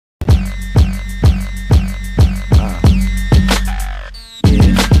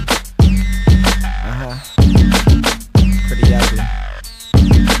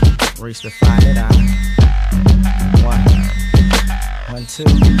Royce to find it out. 1, 2.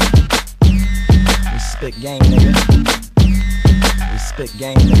 We spit game, nigga. We spit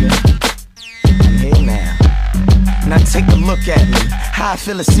game, nigga. I'm here now. Now take a look at me, how I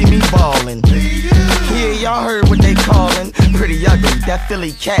feel to see me ballin'. Yeah, y'all heard what they callin'. Pretty ugly, that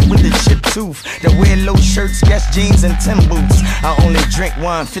Philly cat with the chipped tooth, that wear low shirts, Guess jeans, and Tim boots. I only drink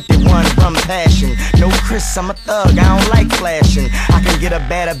 151 rum passion. No Chris, I'm a thug, I don't like flashing. I can get a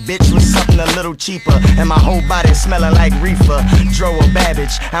badder bitch with something a little cheaper, and my whole body smelling like reefer. Dro or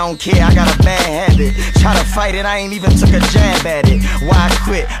Babbage, I don't care, I got a bad habit. Try to fight it, I ain't even took a jab at it. Why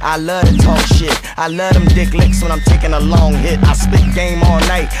quit? I love to talk shit. I love them dick licks when I'm taking a long hit. I spit game all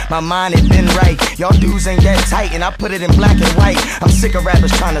night, my mind ain't been right. Y'all dudes ain't that tight, and I put it in black and white. I'm sick of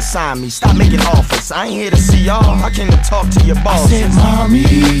rappers trying to sign me. Stop making offers. I ain't here to see y'all, I came to talk to your boss. I said,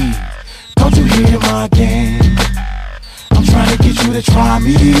 mommy, don't you hear my game? I'm trying to get you to try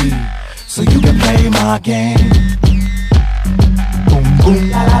me, so you can play my game. Boom, boom,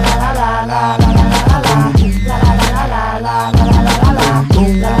 la la la la la la la la la. Boom, la la la la la la la la la.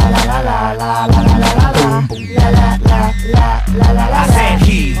 Boom, la la la la la la la la la. Boom, la la la la la la. I said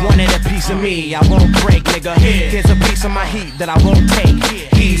he wanted a piece of me, I won't break, nigga. Here's a piece of my heat that I won't take.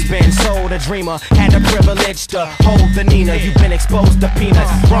 He's been sold a dreamer, had the privilege to hold the Nina. You've been exposed to peanuts.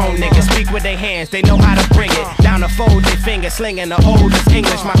 Grown niggas speak with their hands, they know how to bring it. Down to fold their fingers, slinging the oldest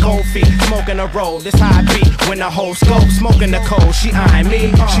English. My cold feet, smoking a roll, this how I be. When the whole scope, smoking the cold, she eyeing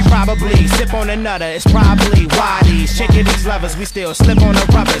me. She probably sip on another, it's probably why these these lovers, we still slip on the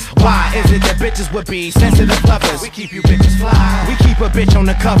rubbers. Why is it that bitches would be sensitive lovers? We keep you bitches fly, we keep a bitch on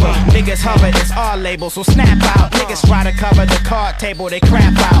the cover. Niggas hover, it's our label, so snap out. Niggas try to cover the card table, they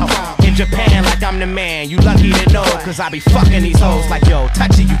crap out. In Japan, like I'm the man, you lucky to know, cause I be fucking these hoes like yo,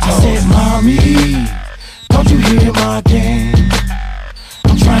 touchy you toes. I said, mommy, don't you hear my game?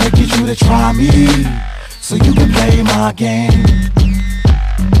 I'm trying to get you to try me, so you can play my game.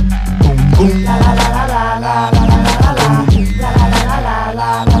 Boom, boom, la la la la la la la la la. Boom, la la la la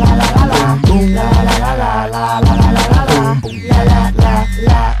la la la la la. Boom, la la la la la la la la la. Boom, la la la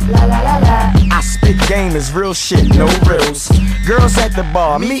la la la la. I spit game is real shit, no riddles. Girls at the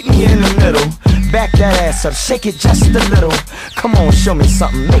bar, meet me in the middle. Back that ass up, shake it just a little. Come on, show me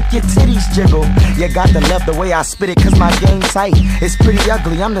something, make your titties jiggle. You got to love the way I spit it, cause my game tight. It's pretty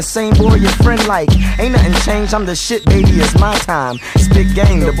ugly, I'm the same boy your friend like. Ain't nothing changed, I'm the shit, baby, it's my time. Spit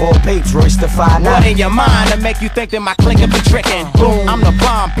game, the ball papes, Royce to 5'9". What in your mind to make you think that my click will be tricking? Boom, I'm the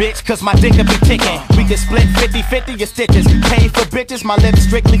bomb, bitch, cause my dick will be ticking. We can split 50-50 your stitches. Pay for bitches, my lips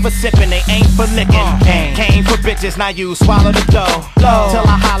strictly for sipping, they ain't for licking. Came for bitches, now you swallow the dough. Till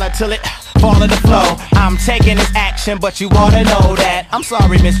I holler till it fall in the flow. I'm taking this action, but you oughta know that. I'm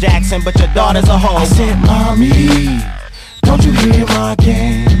sorry, Miss Jackson, but your daughter's a hoe. I said, mommy, don't you hear my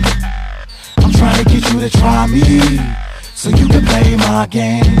game? I'm trying to get you to try me, so you can play my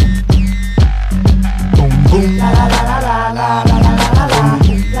game. Boom, boom, la la la la la la la.